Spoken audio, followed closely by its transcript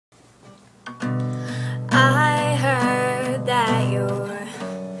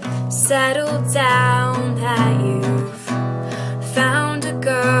settled down, that you've found a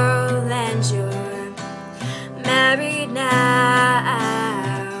girl and you're married now.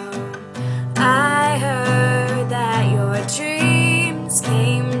 I heard that your dreams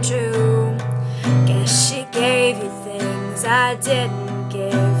came true. Guess she gave you things I didn't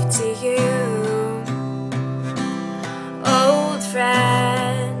give to you. Old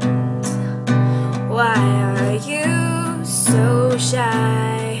friend, why are you so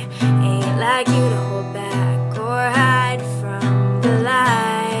shy? Ain't like you to hold back or hide from the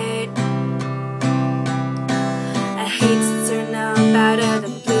light. I hate to turn up out of the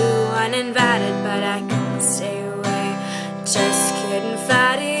blue uninvited, but I couldn't stay away, just couldn't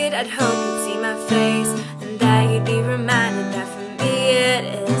fight it. I'd hope you'd see my face and that you'd be reminded that for me it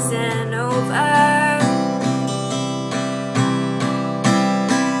isn't over.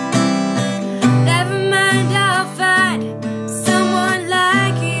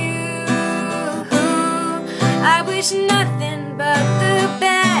 I wish nothing but the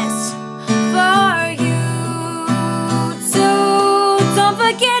best for you too. Don't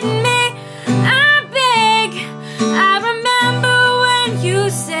forget me, I'm big. I remember when you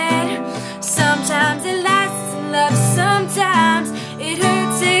said sometimes it lasts in love, sometimes it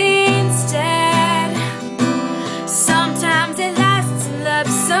hurts instead. Sometimes it lasts in love,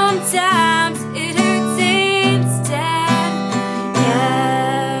 sometimes it hurts instead. Yeah.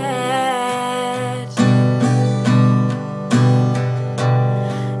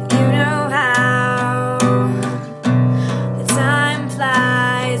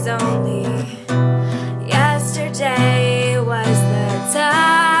 Only yesterday was the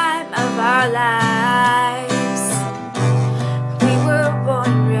time of our lives. We were born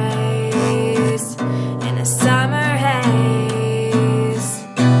and raised in a summer haze,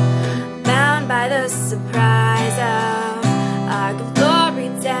 bound by the surprise of our glory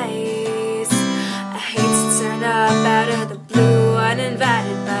days. I hate to turn up out of the blue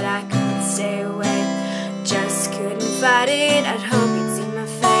uninvited, but I couldn't stay away, just couldn't fight it. I'd hope you'd see my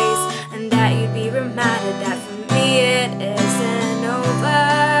face and that you'd be reminded that for me it isn't over.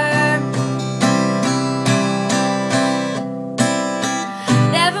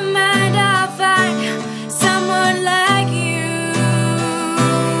 Never mind, I'll find someone like you.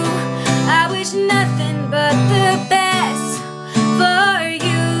 I wish nothing but the best for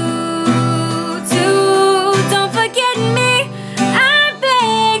you too. Don't forget me, I'm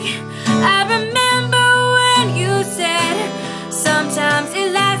big. I remember when you said sometimes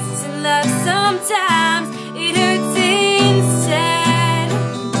it lasts in love, sometimes it hurts instead.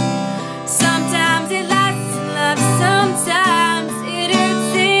 Sometimes it lasts in love, sometimes it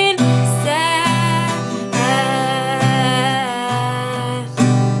hurts instead.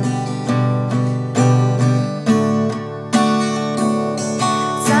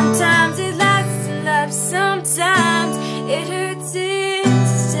 Sometimes it lasts in love, sometimes